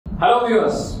Hello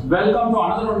viewers, welcome to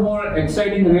another more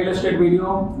exciting real estate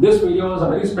video. This video is a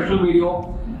very special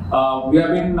video. We have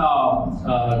been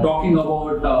talking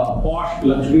about posh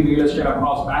luxury real estate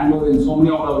across Bangalore in so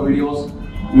many of our videos.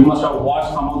 You must have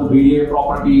watched some of the BDA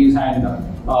properties and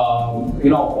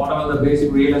whatever the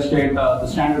basic real estate, the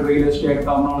standard real estate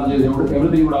terminologies,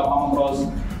 everything would have come across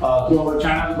through our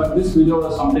channel. But this video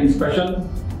is something special.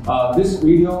 This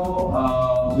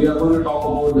video we are going to talk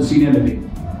about the senior living.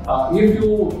 If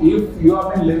you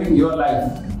have been living your life,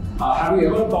 have you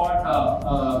ever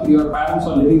thought your parents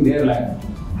are living their life?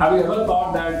 Have you ever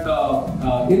thought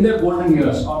that in their golden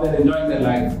years or they're enjoying their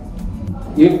life?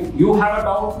 If you have a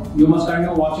doubt, you must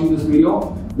continue watching this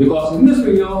video, because in this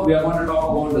video we are going to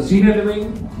talk about the senior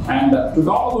living. And to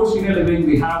talk about senior living,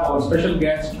 we have our special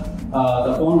guest,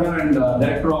 the founder and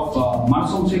director of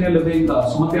Manasum Senior Living,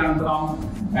 Sumati Anantharam,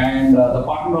 and the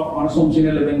partner of Manasum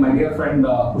Senior Living, my dear friend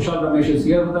Kushal Ramesh, is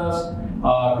here with us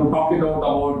to talk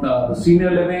about the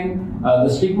senior living, the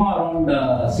stigma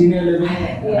around senior living,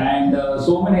 and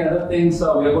so many other things we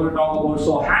are going to talk about.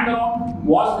 So hang on,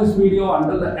 watch this video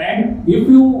until the end if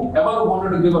you ever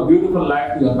wanted to give a beautiful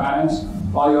life to your parents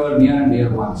or your near and dear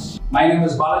ones. My name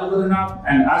is Balaji,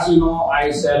 and as you know,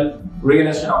 I sell real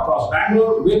estate across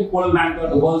Bangalore with Coldwell,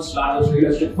 the world's largest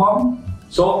real estate firm.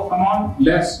 So come on,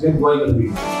 let's get going with the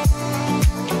video.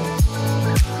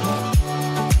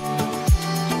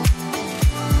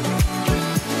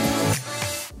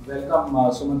 Welcome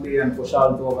Sumati and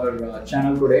Kushal to our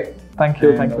channel today. Thank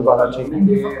you Balaji. Thank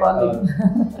you for calling.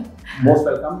 Most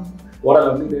welcome. What a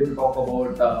lovely day to talk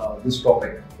about this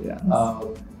topic. Yes.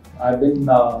 I've been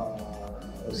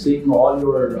seeing all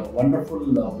your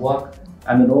wonderful work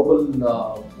and the noble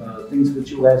things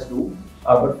which you guys do.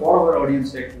 But for our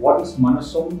audience sake, what is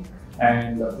Manasum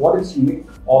and what is unique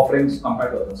offerings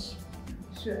compared to others?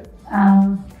 Sure.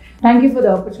 Thank you for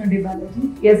the opportunity,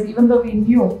 Balaji. Yes, even though we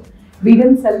knew we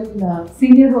didn't sell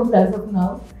senior homes as of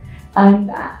now,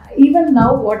 and even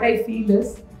now what I feel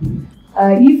is,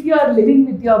 if you are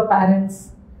living with your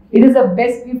parents, it is the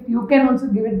best gift. You can also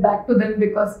give it back to them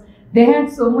because they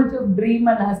had so much of dream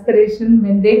and aspiration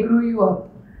when they grew you up.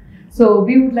 So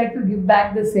we would like to give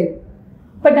back the same.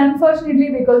 But unfortunately,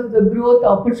 because of the growth,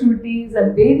 opportunities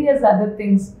and various other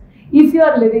things, if you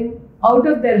are living out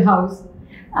of their house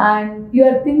and you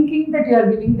are thinking that you are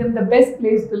giving them the best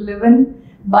place to live in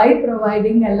by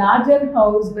providing a larger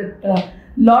house with a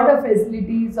lot of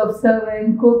facilities of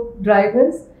servant, cook,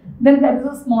 drivers, then that is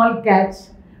a small catch.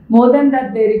 More than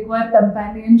that, they require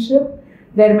companionship,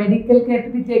 their medical care to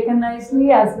be taken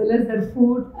nicely, as well as their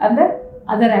food and their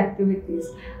other activities.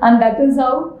 And that is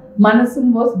how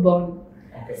Manasum was born.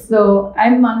 So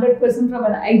I'm 100% from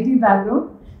an IT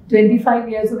background, 25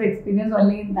 years of experience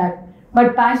only in that.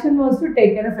 But passion was to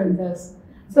take care of elders.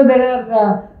 So there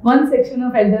are one section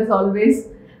of elders always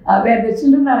where the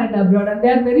children are in abroad and they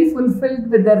are very fulfilled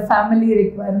with their family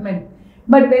requirement.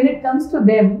 But when it comes to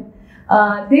them,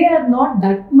 they are not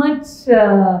that much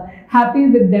happy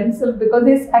with themselves because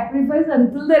they sacrifice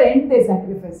until the end. They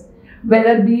sacrifice.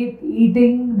 Whether be it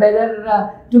eating,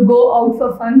 whether to go out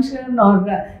for function or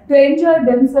to enjoy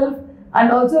themselves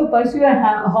and also pursue a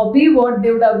hobby what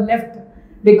they would have left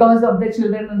because of the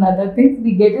children and other things,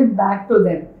 we get it back to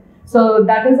them. So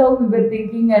that is how we were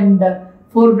thinking, and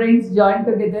four brains joined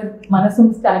together,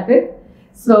 Manasum started.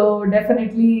 So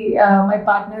definitely my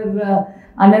partner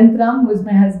Anantharam, who is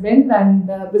my husband, and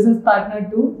business partner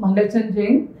too, Mangalchan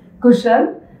Jain,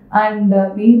 Kushal, and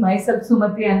myself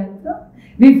Sumati Anantharam.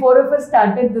 We four of us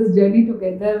started this journey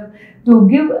together to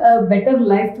give a better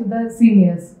life to the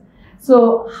seniors.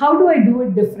 So how do I do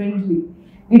it differently?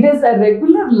 It is a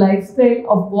regular lifestyle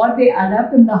of what they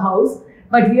adapt in the house,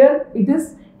 but here it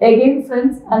is again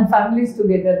friends and families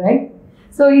together, right?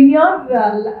 So in your,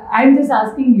 I'm just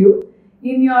asking you,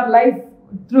 in your life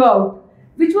throughout,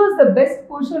 which was the best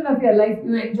portion of your life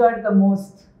you enjoyed the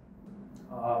most?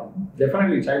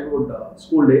 Definitely childhood,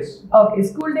 school days. Okay,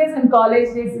 school days and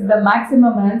college days is the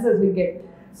maximum answers we get.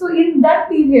 So in that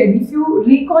period, if you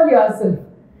recall yourself,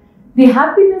 the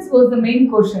happiness was the main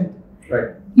quotient. Right.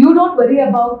 You don't worry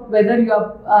about whether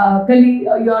your colleague,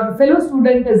 your fellow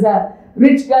student is a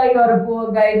rich guy or a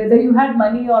poor guy, whether you had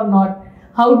money or not.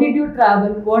 How did you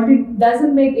travel? What it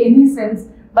doesn't make any sense.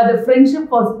 But the friendship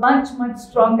was much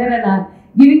stronger and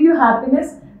giving you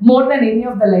happiness more than any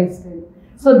of the lifestyle.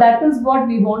 So that is what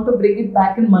we want to bring it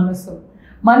back in Manasum.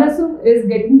 Manasum is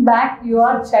getting back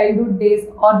your childhood days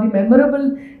or the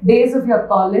memorable days of your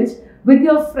college with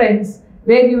your friends,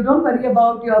 where you don't worry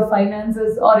about your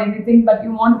finances or anything, but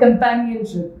you want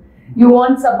companionship. You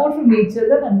want support from each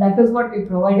other, and that is what we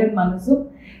provide in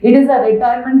Manasum. It is a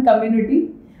retirement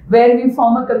community where we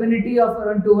form a community of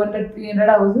around 200, 300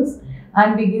 houses,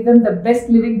 and we give them the best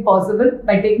living possible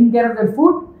by taking care of their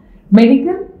food,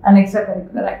 medical and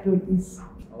extracurricular activities.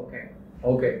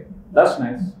 Okay, that's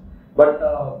nice. But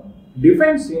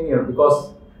define senior,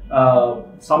 because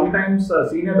sometimes a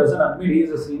senior doesn't admit he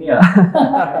is a senior.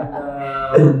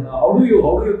 And, how do you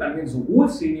convince who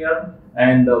is senior,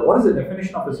 and what is the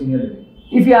definition of a senior living?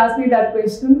 If you ask me that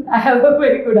question, I have a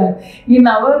very good answer. In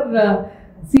our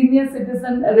senior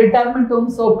citizen retirement home,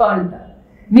 so-called,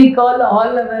 we call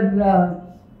all our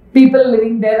people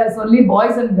living there as only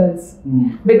boys and girls,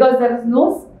 because there is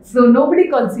nobody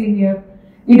called senior.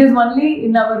 It is only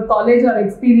in our college or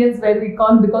experience where we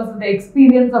call because of the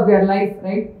experience of your life,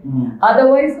 right?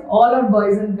 Otherwise, all are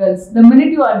boys and girls. The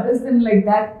minute you address them like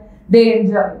that, they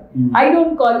enjoy. I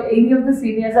don't call any of the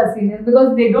seniors as seniors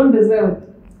because they don't deserve it.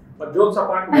 But jokes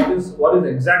apart, what is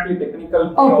exactly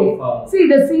technical? Okay. See,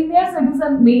 the senior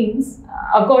citizen means,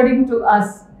 according to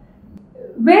us,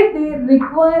 where they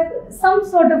require some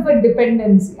sort of a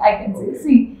dependency, I can say.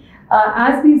 See,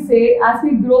 as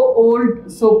we grow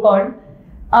old, so-called,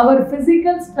 our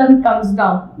physical strength comes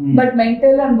down, but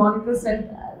mental and monetary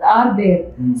strength are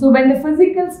there. So when the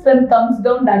physical strength comes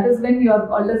down, that is when you are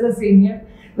called as a senior,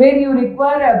 where you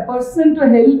require a person to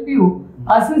help you,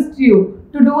 assist you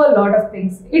to do a lot of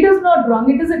things. It is not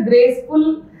wrong. It is a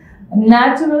graceful,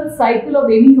 natural cycle of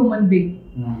any human being.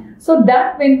 So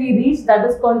that when we reach, that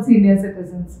is called senior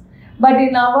citizens. But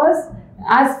in ours,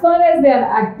 as far as they are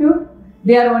active,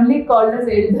 they are only called as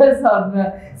elders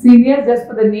or seniors just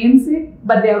for the namesake,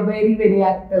 but they are very, very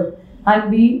active. And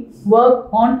we work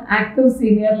on active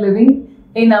senior living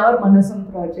in our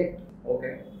Manasum project.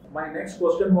 Okay. My next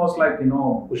question was like,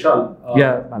 Kushal.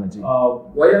 Balaji.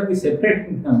 Why are we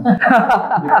separating them?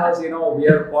 Because, we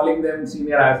are calling them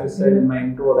senior, as I said in my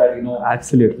intro, that,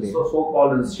 Absolutely.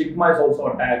 So-called stigma is also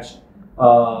attached,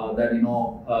 that,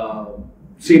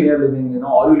 senior living,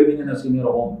 are you living in a senior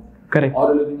home? Correct.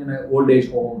 Or living in an old age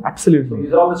home. Absolutely. So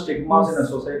these are all the stigmas in a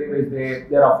society which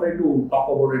they are afraid to talk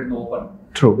about it in the open.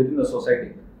 True. Within the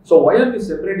society. So why are we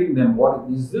separating them? What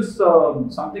is this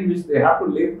something which they have to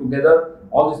live together?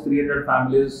 All these 300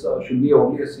 families should be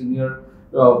only a senior.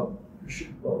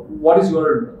 What is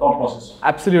your thought process?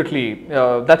 Absolutely.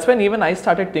 That's when even I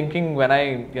started thinking when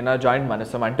I joined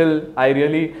Manasum. Until I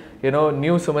really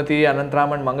knew Sumati,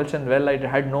 Anantram and Mangalchand well, I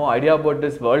had no idea about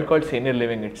this world called senior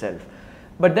living itself.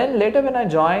 But then later when I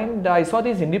joined, I saw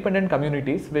these independent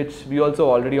communities, which we also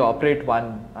already operate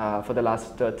one for the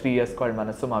last 3 years called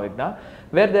Manasum Avigna,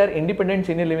 where they are independent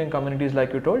senior living communities,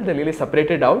 like you told, they're really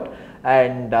separated out.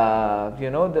 And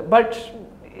but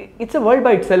it's a world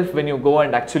by itself when you go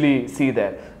and actually see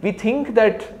there. We think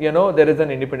that there is an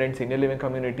independent senior living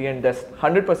community, and there's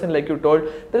 100%, like you told,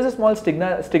 there is a small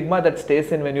stigma that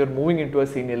stays in when you're moving into a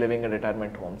senior living and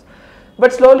retirement homes.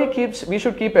 But slowly we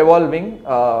should keep evolving,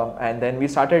 and then we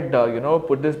started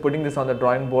putting this on the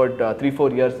drawing board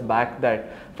 3-4 years back,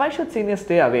 that why should seniors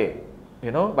stay away?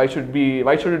 Why should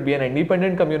it be an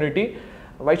independent community?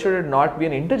 Why should it not be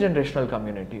an intergenerational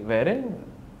community? Wherein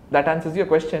that answers your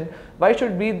question. Why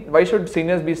should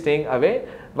seniors be staying away?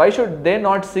 Why should they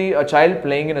not see a child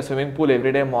playing in a swimming pool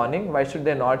every day morning? Why should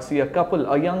they not see a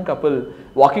young couple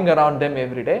walking around them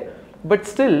every day? But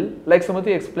still, like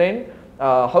Sumati explained,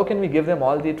 how can we give them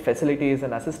all the facilities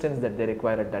and assistance that they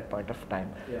require at that point of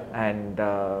time? Yeah. And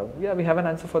we have an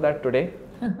answer for that today.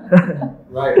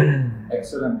 Right.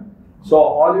 Excellent. So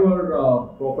all your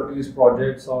properties,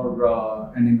 projects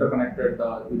are interconnected.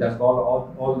 It has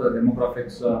all the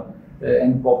demographics, the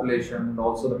young population, and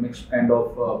also the mixed kind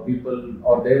of people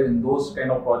are there in those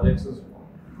kind of projects.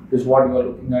 Is what you are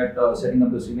looking at setting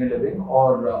up the senior living,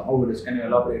 or how it is? Can you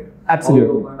elaborate?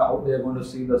 Absolutely. How they are going to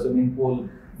see the swimming pool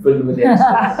filled with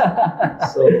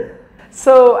youngsters?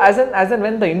 So as and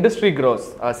when the industry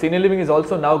grows, senior living is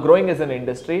also now growing as an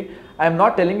industry. I am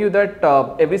not telling you that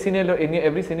every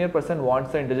senior person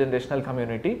wants an intergenerational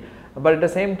community, but at the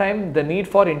same time, the need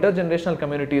for intergenerational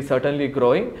community is certainly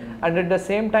growing. And at the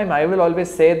same time, I will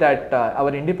always say that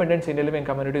our independent senior living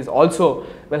communities also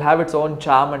will have its own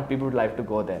charm, and people would like to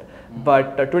go there.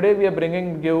 But today we are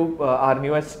bringing you our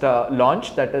newest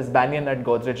launch, that is Banyan at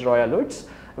Godrej Royale,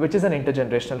 which is an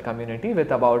intergenerational community with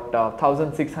about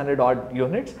 1,600 odd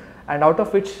units, and out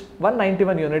of which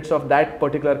 191 units of that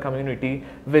particular community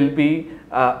will be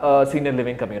a senior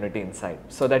living community inside.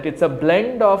 So that it's a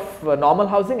blend of normal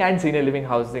housing and senior living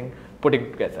housing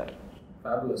putting together.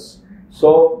 Fabulous.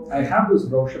 So I have this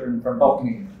brochure in front of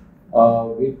me,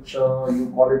 which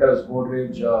you call it as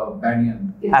Godrej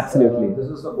Banyan. Yes. Absolutely. This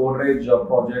is the Godrej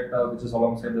project, which is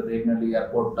alongside the Devanali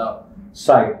Airport.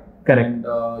 side. Correct. And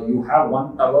you have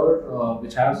one tower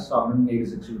which has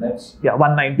 186 units. Yeah,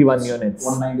 191 units.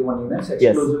 191 units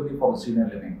exclusively for the senior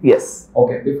living. Yes.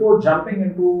 Okay, before jumping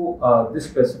into this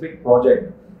specific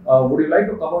project, would you like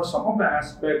to cover some of the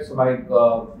aspects like,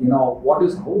 how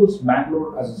is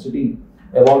Bangalore as a city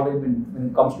evolving when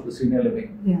it comes to the senior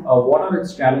living? Yeah. What are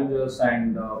its challenges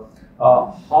and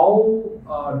how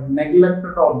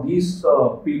neglected are these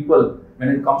people when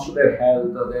it comes to their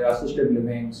health, their assisted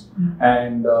livings,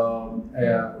 and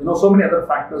so many other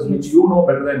factors which you know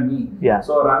better than me. Yeah.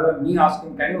 So rather than me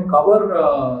asking, can you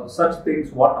cover such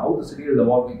things? How the city is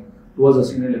evolving towards the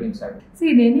senior living side?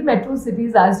 See, in any metro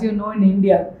cities, as you know, in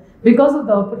India, because of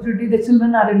the opportunity, the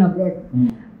children are in abroad.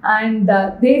 And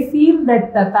they feel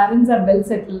that the parents are well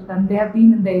settled and they have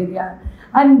been in the area.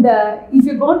 And if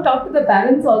you go and talk to the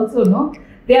parents also, no,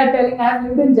 they are telling, I have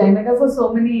lived in Jainagar for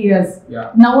so many years.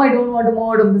 Yeah. Now I don't want to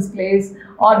move out of this place.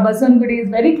 Or Baswangudi is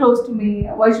very close to me.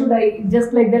 Why should I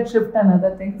just like that shift and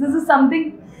other things? This is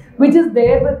something which is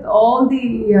there with all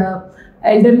the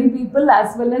elderly people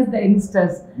as well as the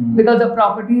youngsters, because the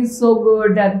property is so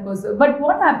good. But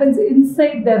what happens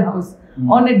inside their house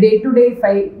on a day-to-day, if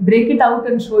I break it out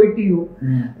and show it to you,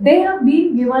 they have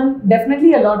been given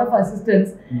definitely a lot of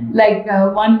assistance. Like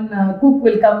one cook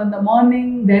will come in the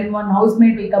morning, then one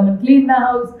housemaid will come and clean the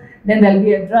house, then there will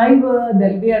be a driver,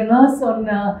 there will be a nurse on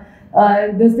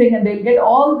this thing, and they'll get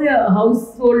all the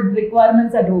household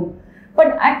requirements at home.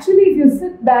 But actually, if you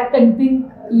sit back and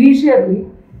think leisurely,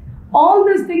 all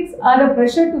these things are a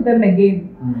pressure to them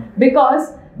again,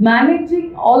 because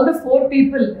managing all the 4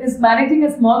 people is managing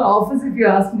a small office, if you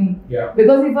ask me. Yeah.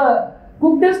 Because if a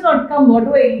cook does not come, what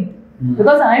do I eat?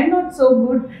 Because I'm not so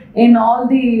good in all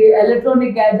the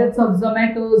electronic gadgets of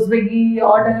Zomato, Swiggy,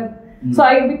 order. So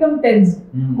I become tense.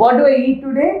 What do I eat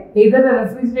today? Either a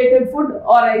refrigerated food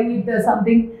or I eat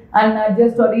something and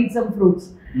adjust or eat some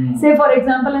fruits. Say for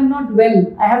example, I'm not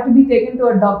well, I have to be taken to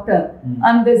a doctor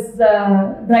and this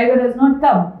driver has not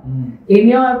come.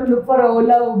 Anyhow, I have to look for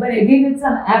Ola, Uber. Again, it's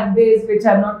an app based which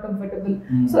I'm not comfortable.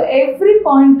 So every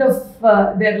point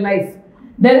of their life,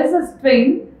 there is a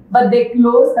strain, but they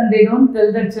close and they don't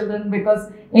tell their children, because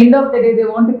end of the day, they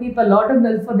want to keep a lot of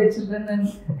wealth for their children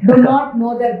and do not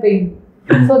know their pain.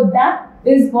 So that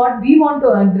is what we want to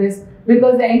address,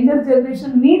 because the younger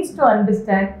generation needs to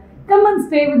understand. Come and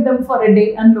stay with them for a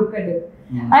day and look at it.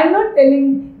 I'm not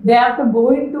telling they have to go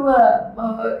into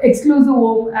a exclusive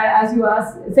home, as you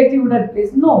asked, secluded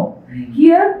place. No.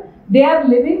 Here they are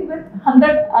living with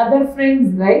 100 other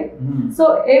friends, right?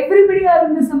 So everybody are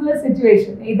in a similar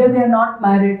situation. Either they are not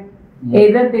married,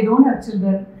 either they don't have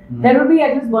children. There will be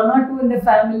at least 1 or 2 in the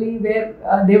family where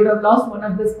they would have lost one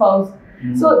of the spouse.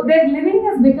 So their living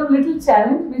has become a little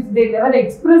challenge which they never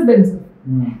express themselves.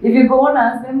 If you go and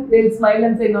ask them, they'll smile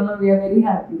and say, no, we are very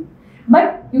happy.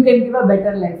 But you can give a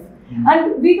better life. And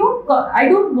I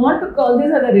don't want to call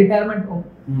this as a retirement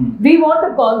home. We want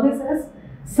to call this as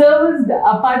serviced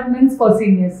apartments for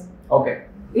seniors. Okay.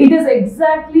 It is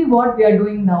exactly what we are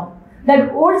doing now.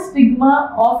 That old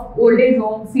stigma of old age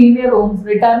homes, senior homes,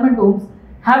 retirement homes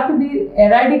have to be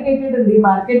eradicated in the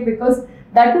market, because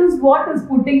that is what is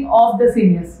putting off the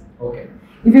seniors. Okay.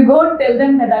 If you go and tell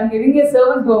them that I'm giving a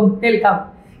service home, they'll come.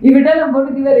 If you tell I'm going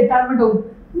to give a retirement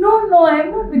home, no, I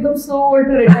have not become so old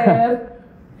to retire.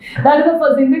 That is the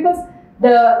first thing, because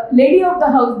the lady of the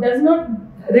house does not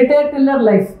retire till her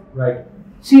life. Right.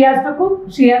 She has to cook,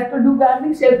 she has to do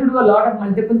gardening, she has to do a lot of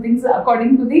multiple things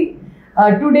according to the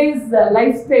today's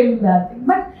lifestyle thing.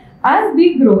 But as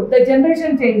we grow, the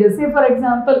generation changes. Say for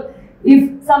example,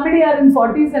 if somebody are in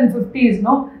 40s and 50s,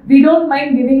 no, we don't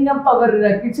mind giving up our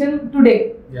kitchen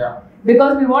today. Yeah.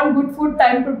 Because we want good food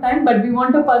time to time, but we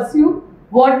want to pursue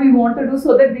what we want to do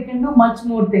so that we can do much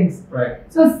more things.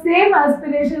 Right. So same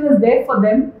aspiration is there for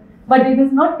them, but it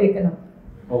is not taken up.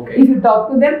 Okay. If you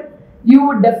talk to them, you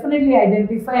would definitely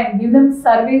identify and give them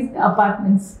serviced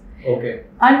apartments. Okay.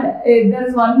 And there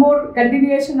is one more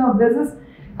continuation of this is,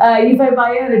 if I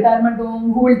buy a retirement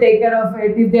home, who will take care of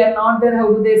it? If they are not there,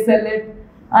 how do they sell it?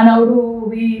 And how do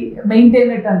we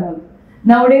maintain it and all?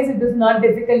 Nowadays, it is not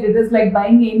difficult. It is like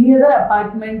buying any other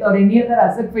apartment or any other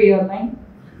asset for your mind.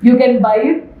 You can buy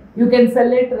it, you can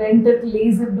sell it, rent it,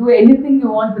 lease it, do anything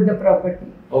you want with the property.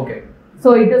 Okay.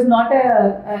 So it is not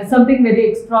something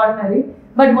very extraordinary.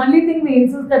 But only thing we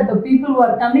insist that the people who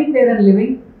are coming there and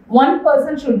living, one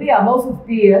person should be above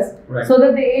 50 years, right, so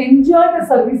that they enjoy the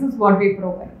services what we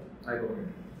provide. I got it.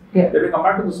 Yeah. Let me come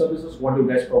back to the services what you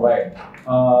guys provide.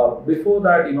 Before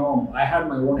that, I had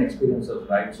my own experiences,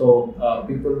 right? So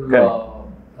people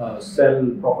sell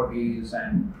properties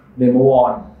and they move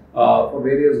on. for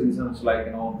various reasons, like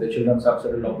the children have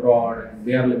settled abroad and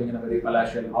they are living in a very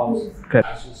palatial house. Correct.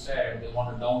 As you said, they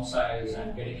want to downsize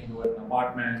and getting into an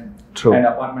apartment. True. And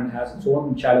apartment has its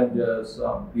own challenges.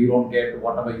 You don't get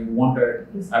whatever you wanted.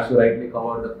 Yes. As you rightly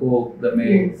covered, the cook, the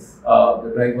maid, Yes.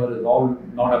 the driver is all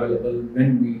not available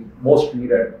when we most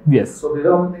need it. Yes. So these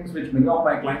are all the things which many of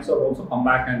my clients have also come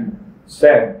back and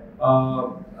said.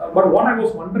 But what I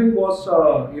was wondering was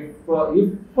if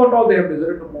at all they have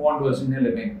decided to move on to a senior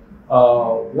living,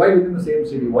 why within the same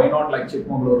city? Why not like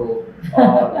Chikmagaluru,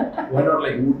 or why not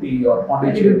like Ooty or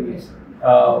Pondicherry?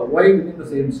 Why within the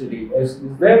same city? Is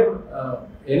there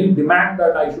any demand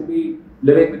that I should be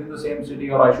living within the same city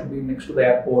or I should be next to the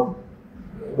airport?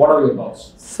 What are your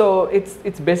thoughts? So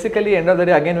it's basically end of the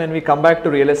day again when we come back to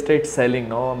real estate selling,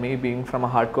 me being from a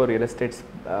hardcore real estate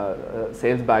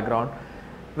sales background,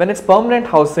 when it's permanent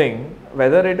housing,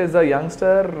 whether it is a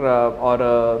youngster or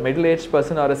a middle-aged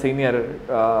person or a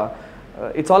senior,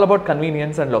 it's all about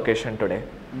convenience and location today.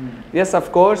 Yes, of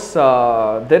course,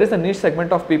 there is a niche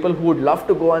segment of people who would love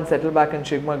to go and settle back in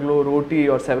Chikmagaluru, Ooty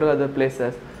or several other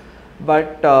places.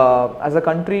 But as a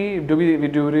country, do we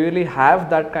really have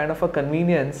that kind of a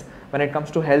convenience when it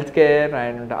comes to healthcare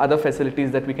and other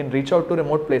facilities that we can reach out to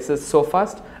remote places so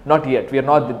fast? Not yet. We are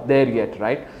not there yet,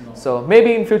 right? No. So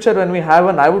maybe in future when we have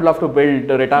one, I would love to build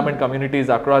retirement communities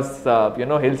across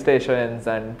hill stations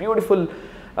and beautiful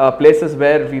places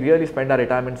where we really spend our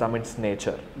retirements amidst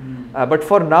nature. But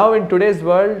for now in today's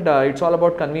world, it's all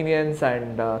about convenience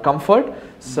and comfort.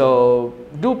 So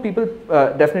do people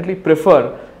definitely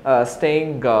prefer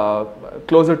staying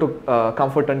closer to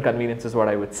comfort and convenience is what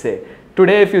I would say.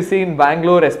 Today, if you see in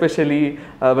Bangalore, especially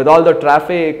with all the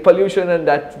traffic, pollution, and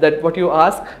that what you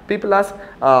ask, people ask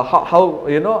how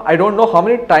I don't know how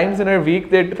many times in a week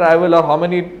they travel or how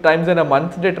many times in a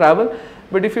month they travel.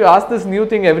 But if you ask this new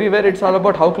thing everywhere, it's all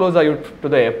about how close are you to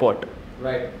the airport.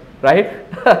 Right. Right?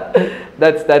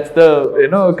 that's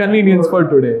the convenience for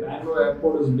today. Bangalore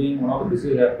airport is being one of the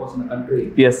busiest airports in the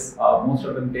country. Yes. Most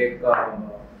of them take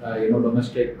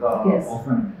domestic Yes.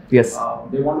 often. Yes.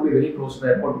 They want to be very close to the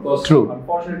airport because True.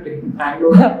 unfortunately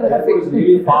Bangalore the airport is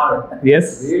really far.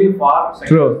 Yes. Really far. Second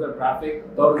True. is the traffic.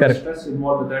 Third is Correct. the stress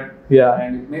involved with it. Yeah.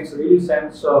 And it makes really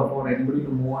sense for anybody to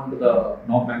move on to the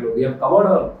North Bangalore. We have covered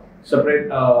a separate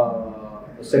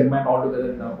segment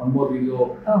altogether in one more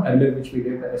video earlier which we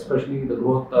did, especially the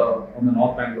growth on the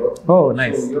North Bangalore. Oh,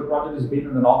 nice. So your project has been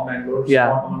in the North Bangalore. Yeah.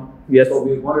 Spot on. Yes. So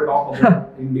we want to talk about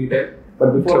it in detail.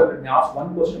 But before that, let me ask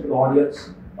one question to the audience.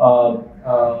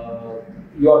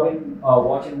 You have been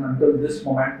watching until this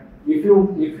moment. If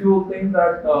you think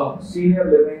that senior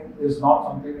living is not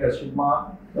something as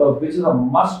stigma, which is a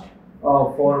must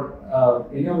for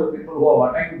any of the people who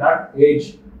have attained that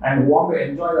age and who want to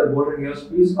enjoy their golden years,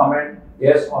 please comment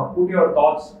yes or put your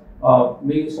thoughts.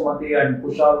 Me, Sumati and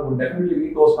Kushal will definitely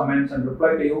read those comments and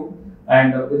reply to you.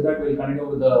 And with that, we'll continue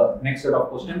with the next set of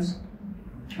questions.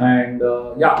 And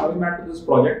coming back to this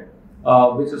project,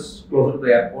 which is closer to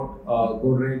the airport,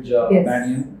 Godrej, Yes.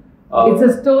 Banyan. It's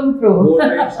a stone throw.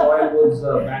 Godrej Royale was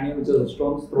Banyan, which is a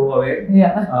stone's throw away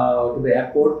Yeah. to the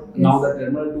airport. Yes. Now that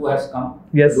Terminal 2 has come.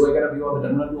 Yes. Do I get a view of the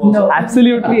Terminal 2 also? No.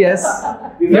 Absolutely, yes.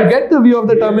 You get the view of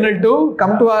the Terminal 2,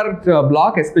 come to our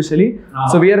block especially.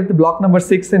 So we are at the block number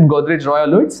 6 in Godrej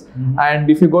Royale. And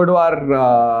if you go to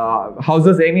our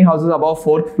houses, any houses above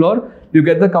 4th floor, you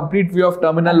get the complete view of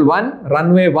Terminal 1,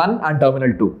 Runway 1 and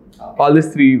Terminal 2. All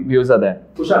these 3 views are there.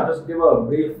 Kushal, just give a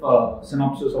brief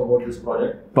synopsis about this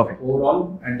project. Perfect.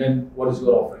 Overall, and then what is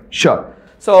your offering? Sure.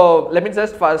 So let me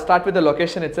just start with the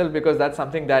location itself because that's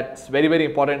something that's very, very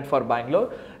important for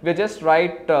Bangalore. We're just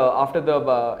right after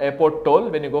the airport toll.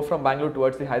 When you go from Bangalore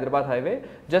towards the Hyderabad highway,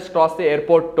 just cross the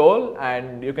airport toll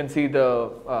and you can see the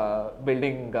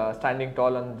building standing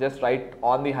tall and just right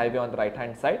on the highway on the right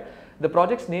hand side. The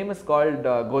project's name is called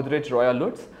Godrej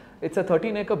Royale. It's a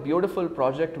 13-acre beautiful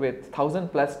project with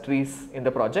 1,000+ trees in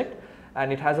the project,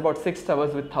 and it has about 6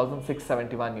 towers with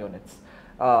 1,671 units.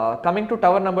 Coming to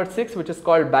tower number 6, which is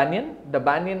called Banyan. The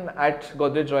Banyan at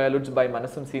Godrej Royale by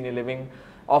Manasum Senior Living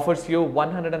offers you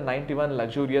 191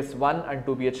 luxurious 1 and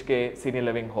 2 BHK senior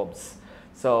living homes.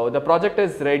 So the project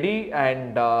is ready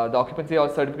and the occupancy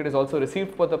certificate is also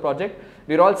received for the project.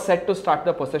 We're all set to start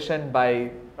the possession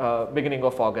by beginning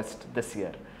of August this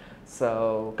year.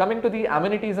 So coming to the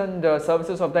amenities and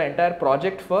services of the entire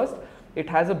project first, It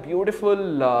has a beautiful,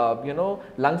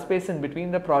 lung space in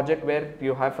between the project where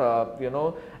you have,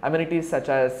 amenities such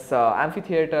as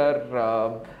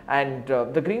amphitheater, and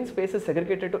the green space is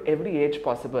segregated to every age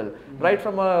possible. Right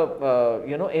from a,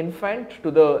 infant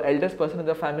to the eldest person in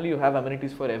the family, you have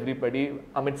amenities for everybody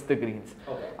amidst the greens.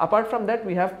 Okay. Apart from that,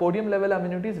 we have podium level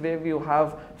amenities where you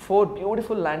have 4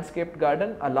 beautiful landscaped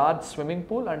garden, a large swimming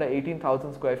pool and a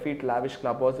 18,000 square feet lavish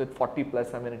clubhouse with 40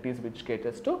 plus amenities which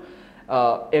caters to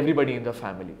everybody in the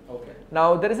family. Okay.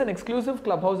 Now there is an exclusive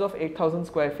clubhouse of 8,000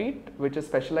 square feet which is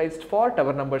specialized for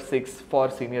tower number 6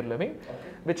 for senior living,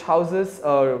 which houses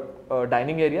a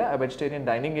dining area, a vegetarian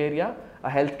dining area, a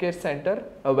healthcare center,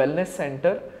 a wellness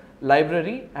center,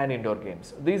 library and indoor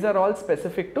games. These are all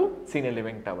specific to senior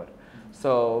living tower.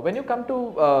 So when you come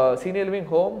to senior living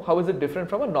home, how is it different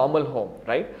from a normal home,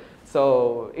 right?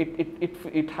 So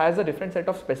it has a different set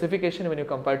of specification when you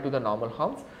compare to the normal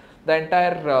homes. The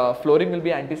entire flooring will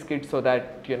be anti-skid so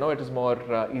that it is more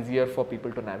easier for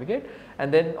people to navigate,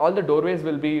 and then all the doorways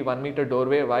will be 1 meter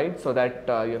doorway wide so that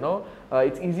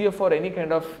it's easier for any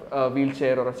kind of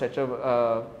wheelchair or a stretcher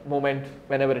movement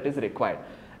whenever it is required.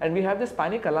 And we have this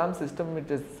panic alarm system which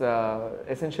is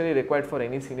essentially required for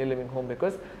any senior living home,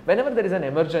 because whenever there is an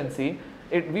emergency,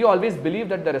 we always believe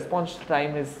that the response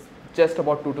time is just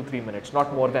about 2 to 3 minutes,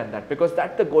 not more than that, because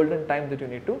that's the golden time that you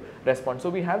need to respond. So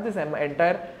we have this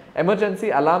entire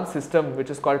emergency alarm system which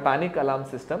is called panic alarm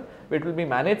system, which will be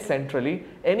managed centrally.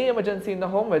 Any emergency in the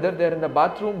home, whether they are in the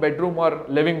bathroom, bedroom or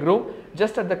living room,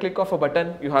 just at the click of a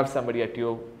button you have somebody at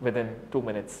you within 2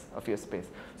 minutes of your space.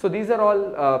 So these are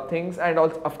all things, and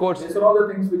also of course these are all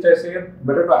the things which I say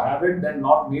better to have it than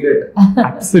not need it.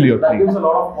 Absolutely. That gives a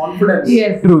lot of confidence.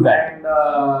 Yes. True that.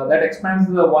 And that expands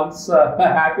one's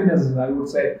happiness, I would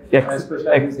say, especially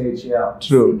at this age. Yeah.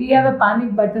 True. We have a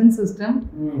panic button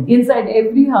system inside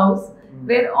every house,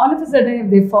 where all of a sudden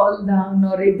if they fall down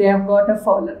or if they have got a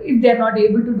fall, if they are not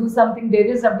able to do something, they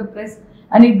just have to press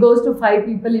and it goes to 5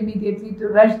 people immediately to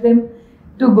rush them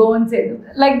to go and say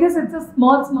like this. It's a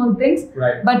small things,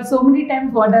 Right. but so many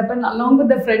times what happens along with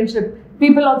the friendship,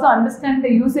 people also understand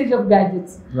the usage of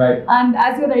gadgets. Right. And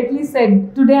as you rightly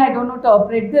said, today I don't know to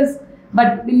operate this,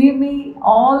 but believe me,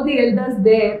 all the elders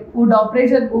there would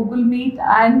operate a Google Meet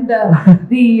and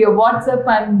the WhatsApp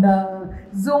and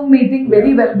Zoom meeting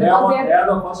very well, They because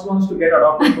are the first ones to get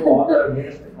adopted to all the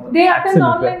latest technology. they attend Absolutely.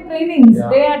 online trainings, Yeah.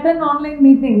 they attend online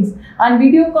meetings, and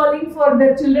video calling for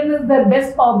their children is their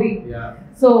best hobby. Yeah.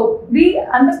 So we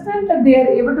understand that they are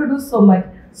able to do so much.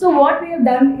 So what we have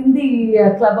done in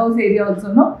the clubhouse area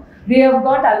also, no, we have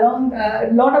got along a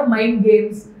lot of mind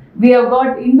games. We have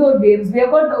got indoor games. We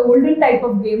have got the olden type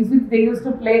of games which they used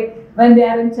to play when they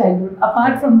are in childhood.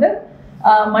 Apart from the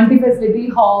multi-facility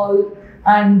hall,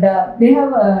 and they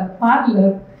have a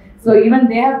parlor. So even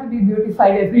they have to be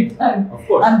beautified every time. Of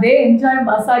course. And they enjoy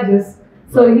massages.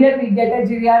 So Right. here we get a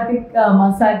geriatric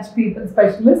massage people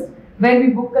specialist where we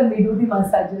book and we do the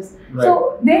massages. Right.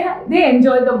 So they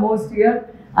enjoy the most here.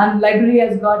 And library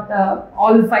has got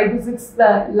all 5 to 6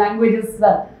 languages,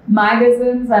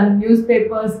 magazines and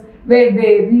newspapers where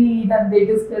they read and they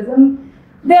discuss, and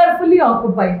they are fully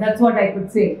occupied. That's what I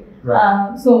could say.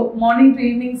 Right. So morning to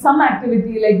evening, some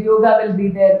activity like yoga will be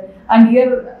there. And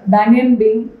here, Banyan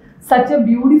being such a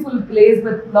beautiful place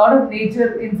with lot of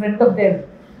nature in front of them,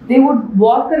 they would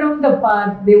walk around the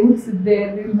park, they would sit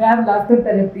there, we will have laughter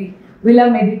therapy, we'll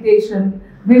have meditation,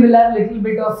 we will have little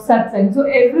bit of satsang. So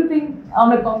everything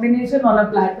on a combination on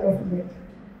a platter of it,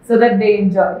 so that they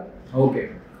enjoy. Okay.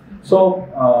 So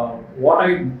what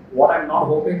I'm not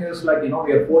hoping is like we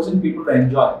are forcing people to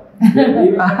enjoy. We are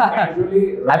leaving them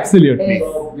casually, right? Absolutely.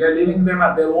 So we are leaving them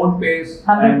at their own pace,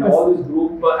 and 100%. all these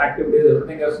group activities,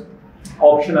 everything is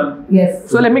optional. Yes.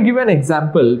 So let me give you an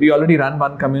example. We already run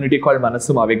one community called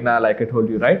Manasum, like I told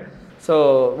you, right?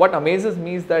 So what amazes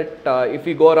me is that if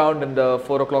we go around in the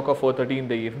 4 o'clock or 4:30 in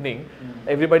the evening,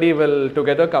 everybody will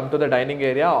together come to the dining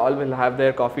area, all will have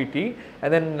their coffee, tea,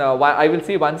 and then I will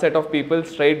see one set of people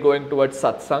straight going towards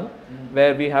satsang,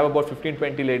 where we have about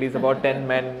 15-20 ladies, about 10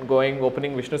 men going,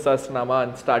 opening Vishnu Sahasranama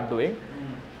and start doing.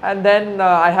 And then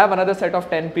I have another set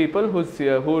of 10 people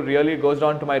who really goes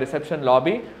down to my reception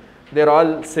lobby. They're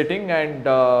all sitting, and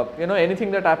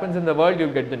anything that happens in the world,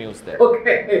 you'll get the news there.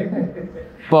 Okay.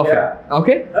 Perfect. Yeah.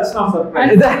 Okay. That's not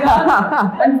And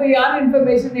surprising. for your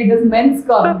information, it is men's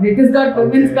corner. It is not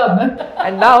women's Okay. corner.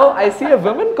 And now I see a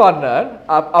women corner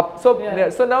up. So Yeah.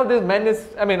 so now this men is.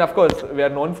 I mean, of course, we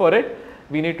are known for it.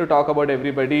 We need to talk about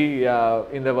everybody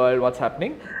in the world, what's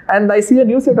happening. And I see a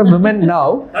new set of women now.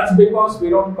 That's because we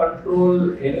don't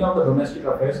control any of the domestic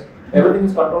affairs. everything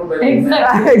is controlled by the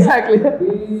Exactly. Exactly.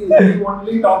 We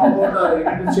only talk about the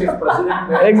United States president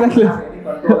where Exactly. we don't have any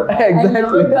control at all. Exactly. I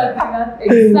love that, Srinath.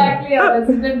 Exactly, our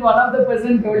president, one of the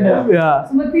president told us. Yeah.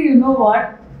 Sumati, you know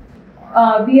what?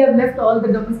 We have left all the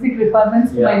domestic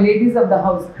requirements to my ladies of the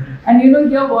house. And you know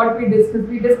here what we discuss?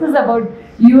 We discuss about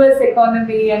US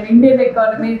economy and Indian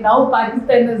economy, now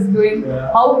Pakistan is doing,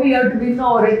 how we have to win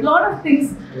over it. A lot of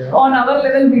things on our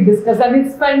level we discuss and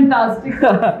it's fantastic.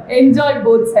 Enjoy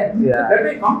both sides. Yeah. Let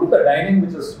me come to the dining,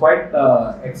 which is quite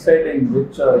exciting,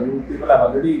 which you people have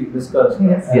already discussed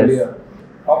earlier.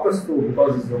 Talk us through,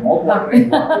 because it's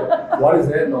mouth-watering. What is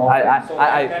there in the offering? So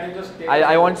can you just take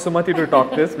I want Sumati to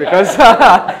talk this because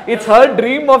it's her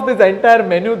dream of this entire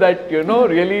menu that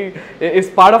really is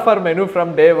part of our menu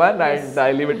from day one, and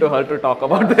I leave it to her to talk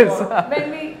about this.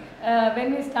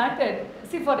 When we started,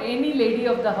 see, for any lady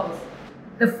of the house,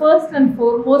 the first and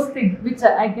foremost thing which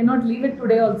I cannot leave it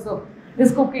today also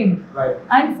is cooking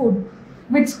and food,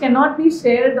 which cannot be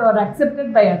shared or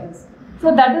accepted by others.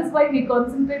 So that is why we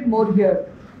concentrate more here.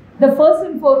 The first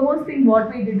and foremost thing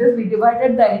what we did is we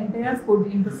divided the entire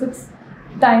food into 6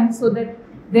 times so that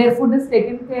their food is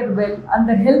taken care well and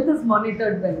their health is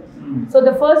monitored well. So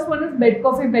the first one is bed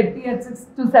coffee, bed tea at 6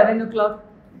 to 7 o'clock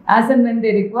as and when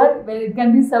they require. Well, it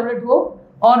can be served at home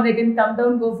or they can come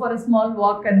down, go for a small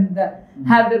walk and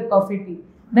have their coffee tea.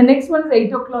 The next one is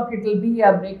 8 o'clock, it will be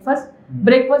a breakfast.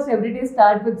 Breakfast every day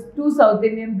start with 2 South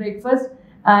Indian breakfast.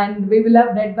 And we will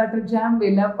have bread butter jam,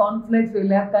 we will have cornflakes, we will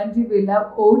have kanji, we will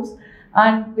have oats,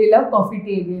 and we will have coffee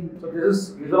tea again. So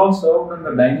these are all served in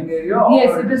the dining area?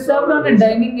 Yes, it is served on a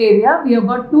dining area. We have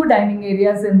got 2 dining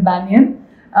areas in Banyan.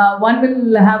 One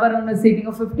will have around a seating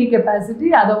of 50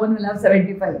 capacity, other one will have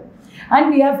 75.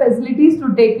 And we have facilities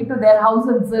to take it to their house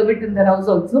and serve it in their house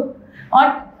also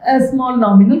at a small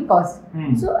nominal cost.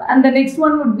 So, and the next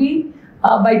one would be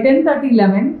by 10:30,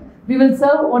 11. We will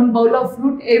serve 1 bowl of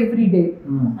fruit every day.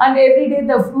 And every day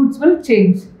the fruits will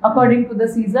change according to the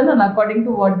season and according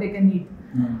to what they can eat.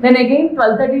 Then again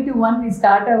 12:30 to 1 we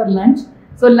start our lunch.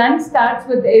 So lunch starts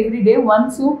with every day 1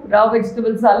 soup, raw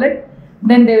vegetable salad.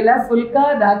 Then they will have fulka,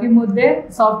 ragi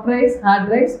mudde, soft rice, hard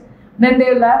rice. Then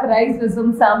they will have rice,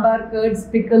 rasam, sambar, curds,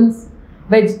 pickles,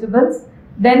 vegetables.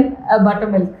 Then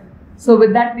buttermilk. So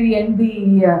with that we end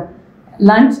the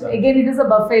lunch. Again it is a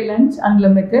buffet lunch,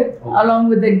 unlimited, along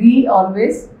with the ghee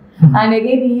always. And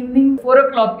again evening 4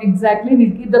 o'clock exactly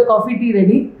we'll keep the coffee tea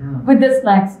ready with the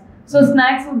snacks. So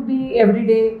snacks would be every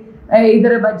day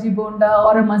either a bhaji bonda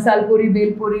or a masal puri,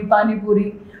 bel puri, pani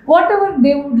puri, whatever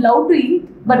they would love to eat,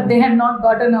 but they had not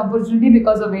got an opportunity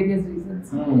because of various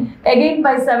reasons. Again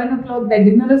by 7 o'clock the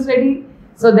dinner is ready.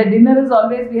 So the dinner is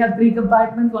always, we have 3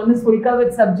 compartments. One is fulka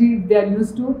with sabji if they are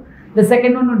used to. The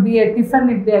second one would be a tiffin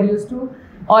if they are used to,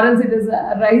 or else it is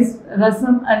rice,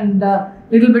 rasam and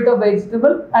little bit of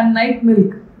vegetable and night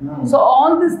milk. So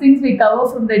all these things we cover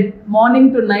from the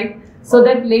morning to night so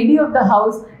that lady of the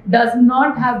house does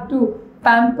not have to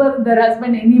pamper their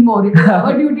husband anymore. It is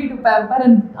our duty to pamper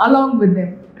and along with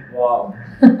them. Wow.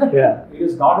 Yeah. It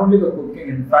is not only the cooking,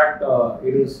 in fact,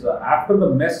 it is after the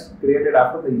mess created,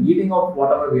 after the eating of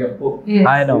whatever we have cooked. Yes.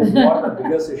 I know. Is what the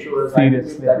biggest issue is.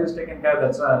 Seriously. That is taken care of.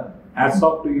 That's a hats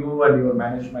off to you and your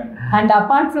management. And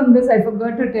apart from this, I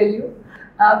forgot to tell you,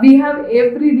 we have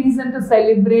every reason to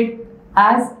celebrate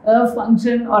as a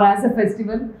function or as a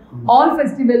festival. All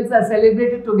festivals are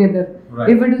celebrated together.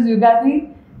 If it is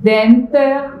Yugadi, the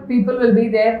entire people will be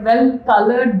there, well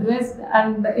colored, dressed,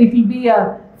 and it will be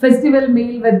a festival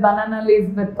meal with banana leaf,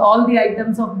 with all the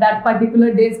items of that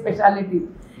particular day's speciality.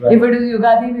 If it is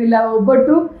Yugadi, we will have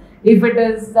Obbattu. If it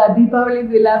is Deepavali,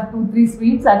 we will have 2-3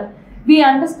 sweets. And we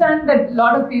understand that a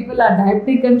lot of people are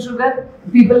diabetic and sugar.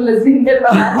 People listening here,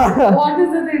 what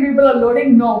is this people are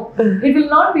loading? No, it will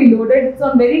not be loaded. It's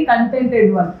on very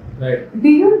contented one. Do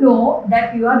you know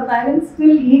that your parents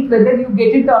still eat whether you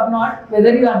get it or not,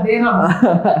 whether you are there or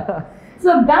not?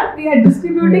 So that we are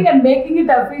distributing and making it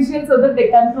official so that they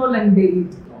control and they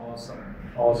eat.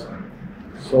 Awesome.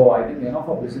 So I think enough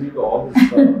of listening to all these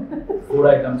food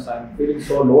items. I'm feeling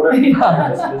so loaded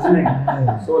just listening.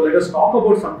 So let us talk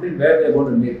about something where we are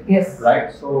going to live. Yes.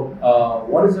 Right. So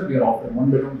what is it we are offering?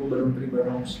 1 bedroom, 2 bedroom, 3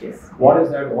 bedrooms. Yes. What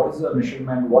is that? What is the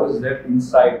measurement? What is that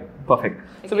inside? Perfect.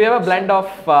 So we have a blend of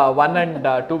 1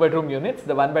 and 2 bedroom units.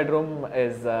 The 1 bedroom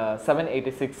is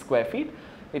 786 square feet.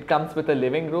 It comes with a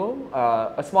living room,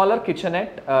 a smaller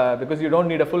kitchenette because you don't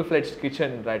need a full-fledged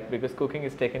kitchen, right? Because cooking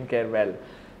is taken care well.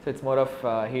 So it's more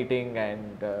of heating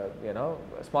and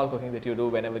small cooking that you do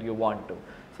whenever you want to.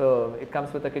 So it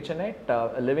comes with a kitchenette,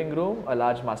 a living room, a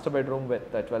large master bedroom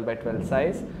with a 12 by 12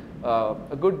 size,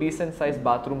 a good decent sized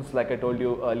bathrooms like I told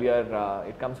you earlier.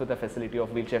 It comes with a facility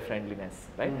of wheelchair friendliness,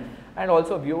 right? And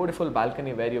also a beautiful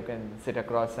balcony where you can sit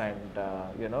across and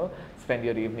you know, spend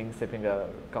your evening sipping a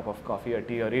cup of coffee or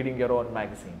tea or reading your own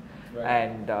magazine. Right.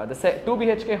 And the 2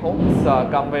 BHK homes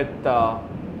come with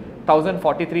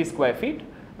 1043 square feet.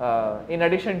 In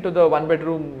addition to the 1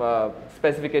 bedroom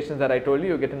specifications that I told you,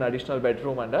 you get an additional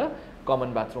bedroom and a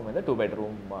common bathroom in the 2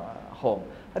 bedroom home.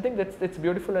 I think it's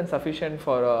beautiful and sufficient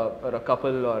for a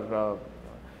couple or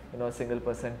you know, a single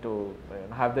person to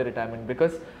have their retirement,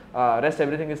 because rest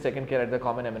everything is taken care at the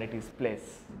common amenities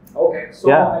place. Okay, so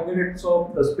yeah. I get it.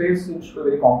 So the space seems to be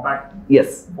very compact.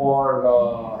 Yes. For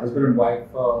husband and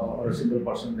wife or a single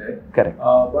person there. Correct.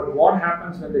 But what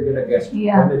happens when they get a guest?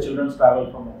 Yeah. When the children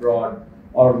travel from abroad,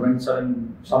 or when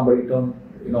somebody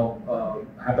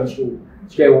happens to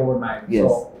stay overnight. Yes.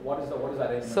 So what is the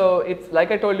arrangement? So it's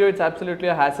like I told you, it's absolutely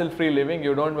a hassle-free living.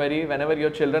 You don't worry. Whenever your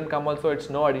children come also, it's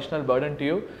no additional burden to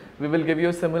you. We will give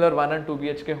you similar 1 and 2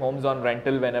 BHK homes on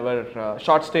rental whenever,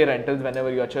 short stay rentals, whenever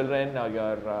your children or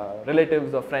your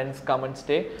relatives or friends come and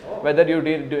stay. Oh. Whether you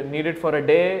need it for a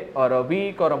day or a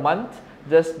week or a month,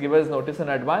 just give us notice in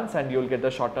advance and you'll get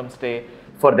the short-term stay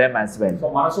for them as well. So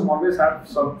Manasum always have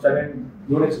some 7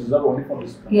 units reserved only for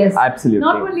this. Yes, absolutely.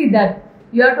 Not only that,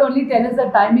 you have to only tell us the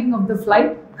timing of the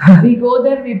flight. We go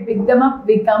there, we pick them up,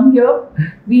 we come here,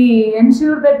 we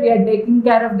ensure that we are taking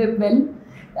care of them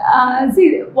well.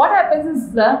 See, what happens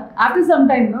is after some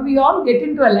time, we all get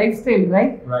into a lifestyle,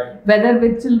 right? Right. Whether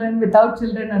with children, without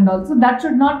children, and also that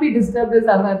should not be disturbed as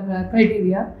our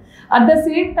criteria. At the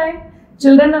same time,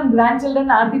 children and grandchildren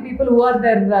are the people who are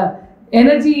their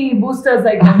energy boosters,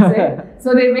 I can say.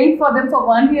 So they wait for them for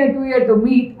 1 year, 2 years to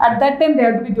meet. At that time, they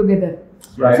have to be together.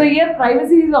 Right. So here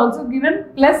privacy is also given,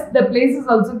 plus the place is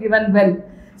also given well.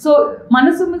 So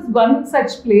Manasum is one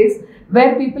such place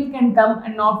where people can come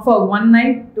and opt for 1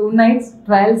 night, 2 nights,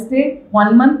 trial stay,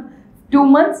 1 month, 2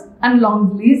 months, and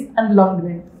long lease and long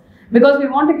rent. Because we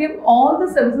want to give all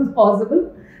the services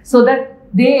possible so that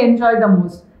they enjoy the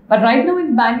most. But right now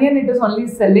in Bangalore, it is only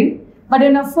selling. But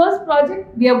in our first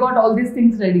project, we have got all these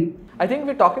things ready. I think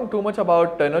we're talking too much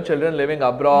about children living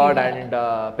abroad and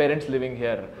parents living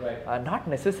here. Right. Not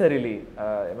necessarily.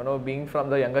 Being from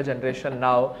the younger generation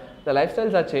now, the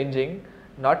lifestyles are changing.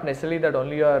 Not necessarily that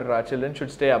only your children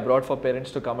should stay abroad for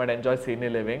parents to come and enjoy senior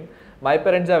living. My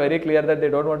parents are very clear that they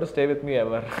don't want to stay with me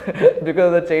ever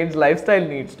because the changed lifestyle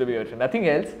needs to be urgent. Nothing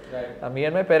else. Right. Me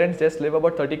and my parents just live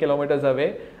about 30 kilometers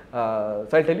away. So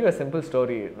I'll tell you a simple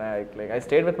story. Like I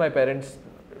stayed with my parents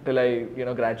till I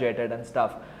graduated and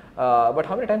stuff. But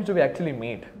how many times do we actually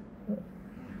meet?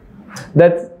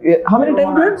 That's how many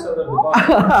times?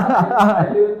 I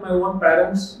live with my own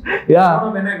parents. Yeah. I don't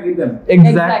know when I meet them.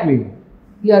 Exactly.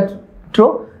 Yeah.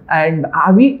 True. And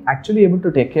are we actually able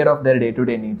to take care of their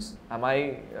day-to-day needs? Am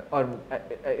I, or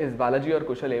is Balaji or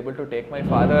Kushal able to take my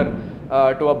father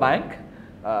to a bank?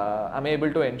 Am I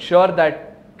able to ensure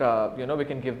that we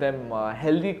can give them a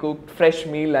healthy cooked fresh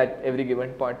meal at every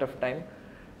given point of time?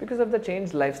 Because of the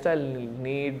changed lifestyle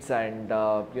needs and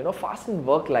fast and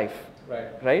work life.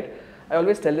 Right? I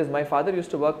always tell this, my father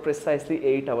used to work precisely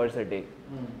 8 hours a day.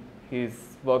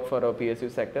 He's worked for a PSU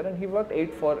sector and he worked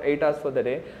 8 hours for the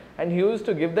day, and he used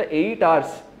to give the 8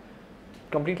 hours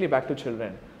completely back to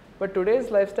children. But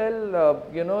today's lifestyle,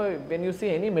 when you see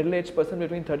any middle-aged person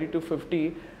between 30 to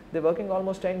 50, they're working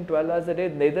almost 10, 12 hours a day.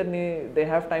 Neither they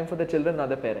have time for the children nor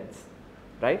the parents.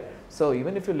 Right? So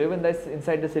even if you live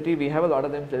inside the city, we have a lot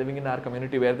of them living in our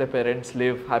community where the parents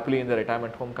live happily in the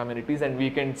retirement home communities, and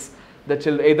weekends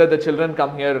either the children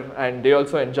come here and they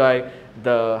also enjoy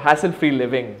the hassle-free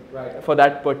living for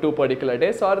that 2 particular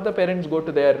days, or the parents go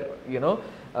to their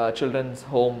children's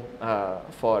home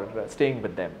for staying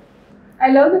with them.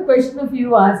 I love the question of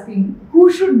you asking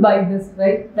who should buy this,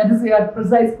 right? That is your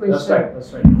precise question.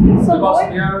 That's right. So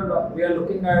because we are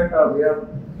looking at we are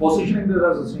positioning this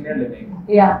as a senior living.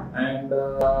 Yeah. And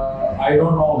I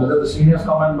don't know whether the seniors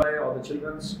come and buy or the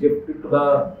children's gift it to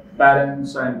the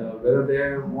parents, and whether they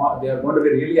are going to be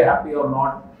really happy or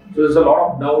not. So there's a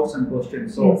lot of doubts and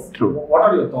questions. So yes. What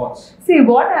are your thoughts? See,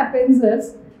 what happens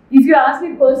is, if you ask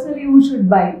me personally who should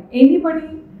buy,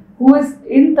 anybody who is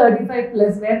in 35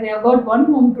 plus where they have got one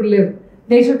home to live,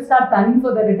 they should start planning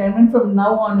for their retirement from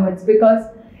now onwards. Because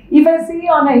if I see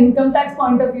on an income tax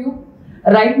point of view,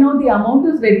 right now the amount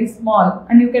is very small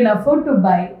and you can afford to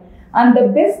buy. And the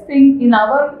best thing in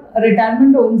our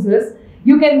retirement homes is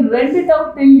you can rent it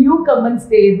out till you come and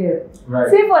stay there.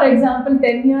 Right. Say for example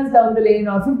 10 years down the lane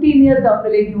or 15 years down the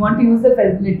lane you want to use the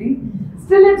facility,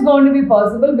 still it's going to be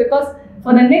possible because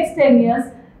for the next 10 years,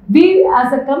 we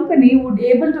as a company would be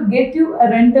able to get you a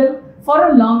rental for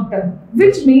a long term,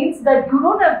 which means that you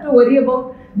don't have to worry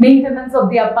about maintenance of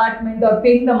the apartment or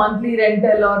paying the monthly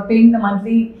rental or paying the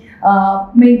monthly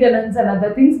maintenance and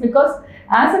other things, because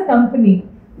as a company,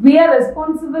 we are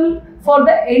responsible for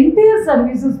the entire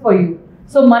services for you.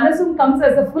 So Manasum comes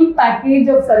as a full package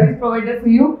of service provider for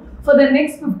you. For the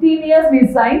next 15 years, we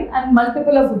sign, and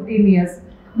multiple of 15 years,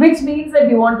 which means that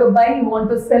you want to buy, you want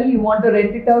to sell, you want to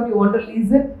rent it out, you want to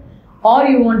lease it, or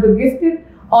you want to gift it,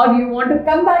 or you want to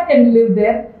come back and live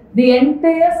there. The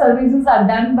entire services are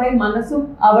done by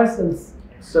Manasum ourselves.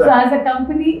 So as a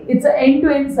company, it's an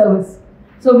end-to-end service.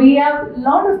 So we have a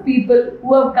lot of people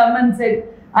who have come and said,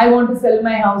 I want to sell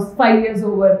my house 5 years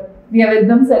over. We have helped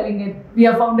them selling it. We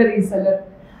have found a reseller.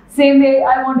 Same way,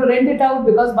 I want to rent it out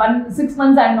because 6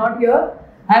 months I am not here.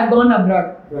 I have gone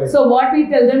abroad. Right. So what we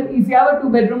tell them, if you have a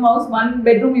 2-bedroom house, 1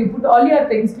 bedroom you put all your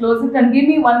things, close it and give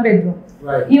me 1 bedroom.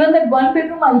 Right. Even that 1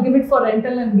 bedroom I'll give it for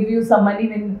rental and give you some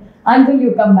money until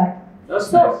you come back.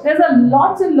 That's nice. There's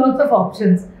lots and lots of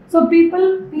options. So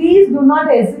people, please do not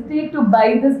hesitate to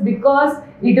buy this because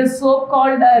it is so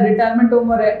called a retirement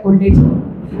home or a old age home.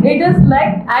 It is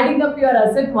like adding up your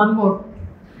asset one more.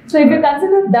 So if you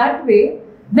consider that way,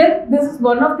 then this is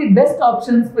one of the best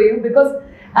options for you, because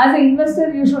as an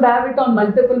investor, you should have it on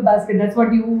multiple baskets. That's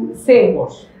what you say. Of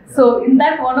course. So in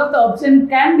that, one of the options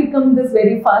can become this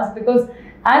very fast, because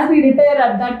as we retire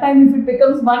at that time, if it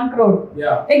becomes 1 crore,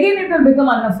 again it will become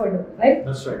unaffordable, right?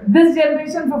 That's right. This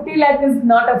generation, 50 lakh is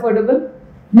not affordable.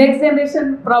 Next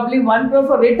generation, probably 1 crore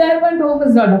for retirement home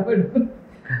is not affordable.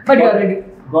 But you're ready.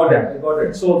 Got it. I got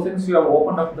it. So since you have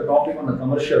opened up the topic on the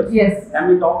commercials, yes, can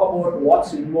we talk about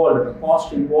what's involved, the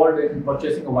cost involved in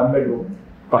purchasing a 1 bedroom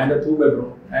and a 2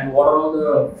 bedroom, and what are all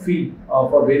the fee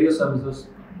for various services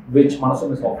which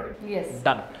Manasum is offering? Yes.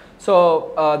 Done.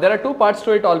 So there are 2 parts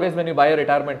to it always when you buy a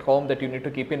retirement home that you need to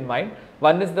keep in mind.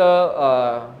 One is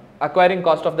the acquiring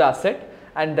cost of the asset,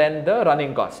 and then the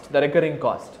running cost, the recurring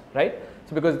cost, right?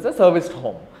 So because it's a serviced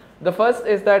home. The first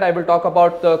is that I will talk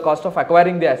about the cost of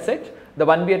acquiring the asset. The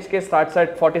 1 BHK starts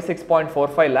at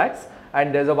 46.45 lakhs,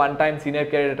 and there's a one-time senior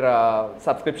care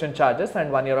subscription charges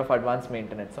and 1 year of advance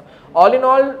maintenance. So all in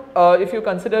all, if you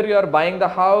consider you are buying the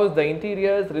house, the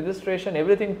interiors, registration,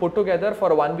 everything put together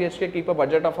for a 1 BHK, keep a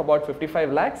budget of about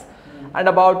 55 lakhs and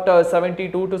about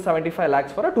 72 to 75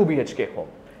 lakhs for a 2 BHK home.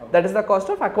 That is the cost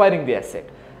of acquiring the asset.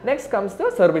 Next comes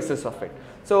the services of it.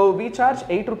 So we charge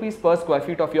 8 rupees per square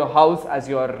feet of your house as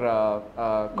your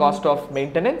cost of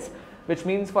maintenance, which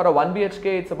means for a 1 BHK,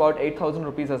 it's about 8,000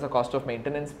 rupees as a cost of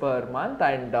maintenance per month,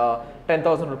 and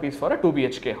 10,000 rupees for a 2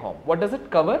 BHK home. What does it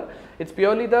cover? It's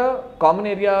purely the common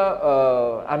area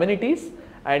amenities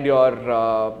and your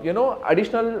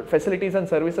additional facilities and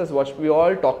services which we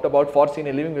all talked about for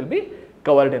senior living will be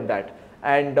covered in that.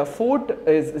 And food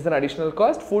is an additional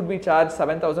cost. Food we charge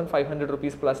 7,500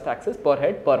 rupees plus taxes per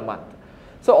head per month.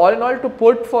 So all in all, to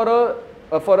put for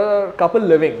a couple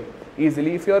living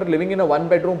easily, if you are living in a 1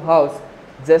 bedroom house,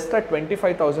 just at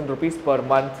 25,000 rupees per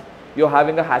month, you're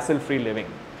having a hassle-free living.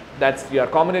 That's your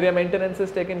common area maintenance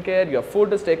is taken care, your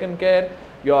food is taken care,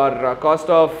 your cost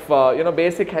of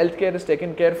basic healthcare is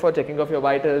taken care for checking of your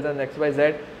vitals and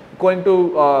XYZ. Going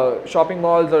to shopping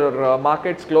malls or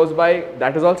markets close by,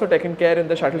 that is also taken care in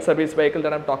the shuttle service vehicle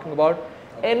that I'm talking about.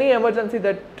 Any emergency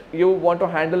that you want to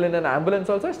handle in an ambulance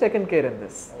also is taken care in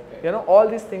this. Okay. All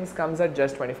these things comes at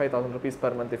just 25,000 rupees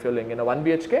per month if you're living in a 1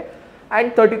 BHK,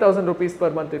 and 30,000 rupees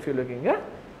per month if you're looking at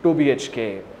 2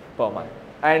 BHK per month.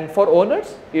 And for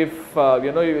owners, if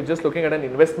you're just looking at an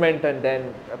investment and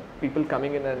then people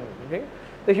coming in and thing,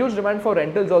 the huge demand for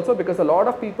rentals also, because a lot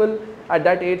of people at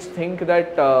that age think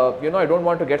that I don't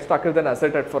want to get stuck with an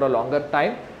asset for a longer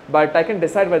time, but I can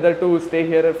decide whether to stay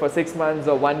here for 6 months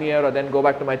or 1 year, or then go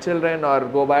back to my children or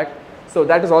go back. So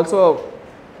that is also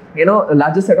a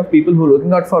larger set of people who are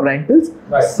looking out for rentals.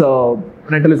 Right. So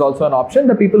rental is also an option.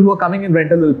 The people who are coming in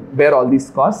rental will bear all these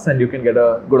costs, and you can get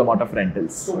a good amount of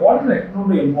rentals. So what is the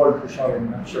economy involved, Tushar, in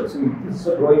a nutshell? See, this is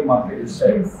a growing market, you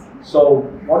said. Yes. So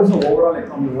what is the overall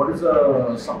economy? What is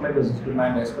the supply versus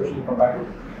demand, especially compared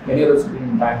to any other city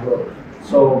in Bangalore?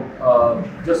 So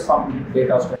just some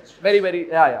data. Very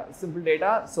simple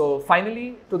data. So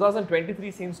finally 2023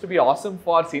 seems to be awesome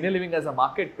for senior living as a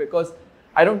market, because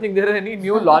I don't think there are any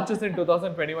new launches in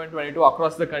 2021-22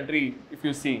 across the country. If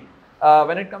you see,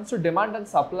 when it comes to demand and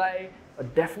supply,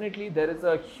 definitely there is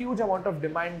a huge amount of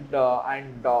demand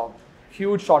and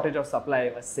huge shortage of supply,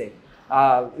 I must say.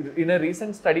 In a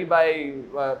recent study by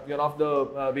one of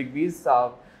the big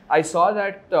Bs, I saw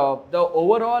that the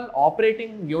overall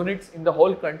operating units in the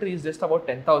whole country is just about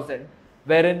 10,000,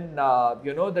 wherein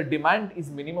the demand is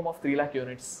minimum of 3 lakh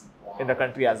units in the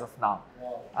country as of now.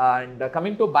 And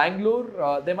coming to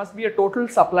Bangalore, there must be a total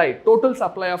supply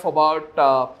of about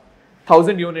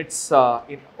 1,000 units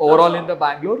overall in the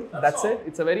Bangalore. That's it.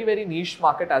 It's a very, very niche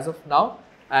market as of now.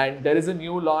 And there is a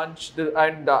new launch,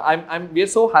 and we are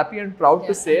so happy and proud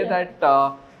to say that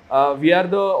we are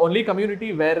the only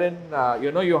community wherein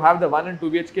you have the 1 and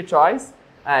 2 BHK choice,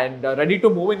 and ready to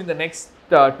move in the next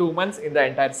 2 months in the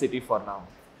entire city for now.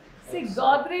 See,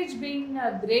 Godrej being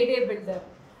a grade A builder,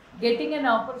 getting an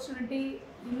opportunity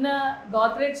in a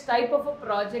Godrej type of a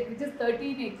project which is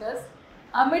 13 acres,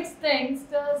 amidst the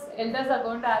youngsters, elders are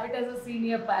going to have it as a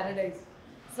senior paradise.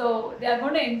 So they are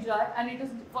going to enjoy, and it is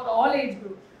for all age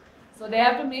group. So they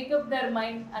have to make up their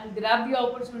mind and grab the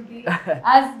opportunity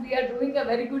as we are doing a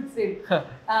very good sale.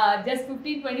 Just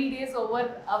 15-20 days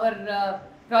over, our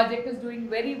project is doing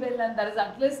very well, and there is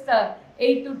at least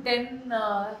 8 to 10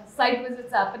 site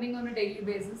visits happening on a daily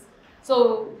basis.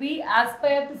 So we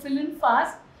aspire to fill in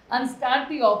fast and start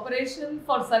the operation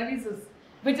for services,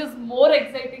 which is more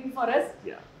exciting for us,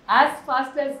 as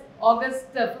fast as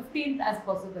August 15th as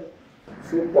possible.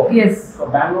 Super. Yes. So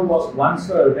Bangalore was once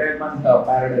a retirement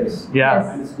paradise.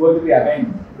 Yeah. And it's going to be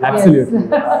again. Absolutely.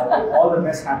 With all the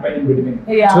mess happening in between.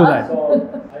 Yeah. True that. So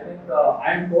I think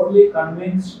I am totally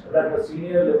convinced that the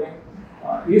senior living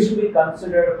is to be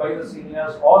considered by the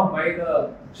seniors or by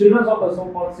the children of the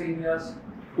so-called seniors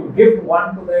to gift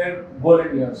one to their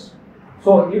golden years.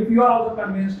 So if you are also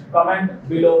convinced, comment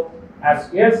below as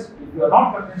yes. If you are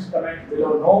not convinced, comment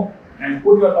below no, and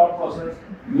put your thought process.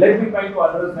 Let me try to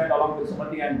address that along with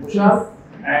Sumati and Kushal.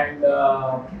 And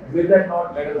with that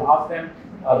note, let us ask them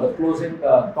the closing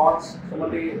thoughts.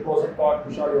 Sumati, closing thought.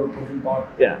 Kushal, your closing thought.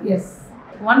 Yeah. Yes.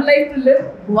 One life to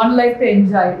live, one life to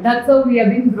enjoy. That's how we have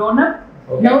been grown up.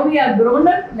 Okay. Now we are grown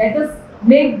up. Let us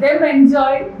make them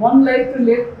enjoy one life to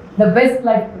live, the best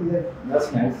life to live.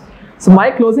 That's nice. So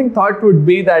my closing thought would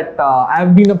be that I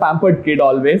have been a pampered kid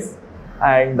always,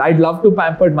 and I'd love to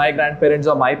pamper my grandparents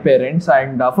or my parents,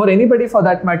 and for anybody for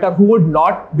that matter who would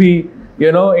not be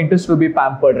interested to be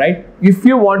pampered, right? If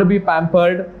you want to be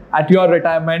pampered at your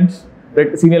retirement,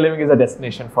 senior living is a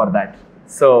destination for that.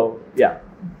 So yeah.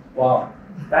 Wow.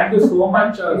 Thank you so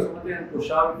much, Sumati and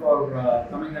Kushal, for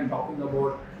coming and talking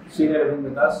about senior living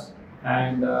with us.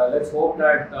 And let's hope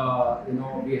that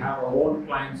we have our own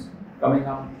clients coming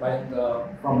up buying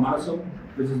from Manasum,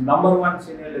 which is #1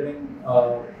 senior living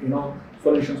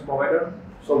solutions provider.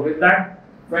 So with that,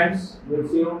 friends, we'll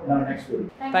see you in our next video.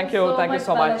 Thank you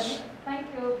so much. Thank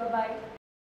you. Bye bye.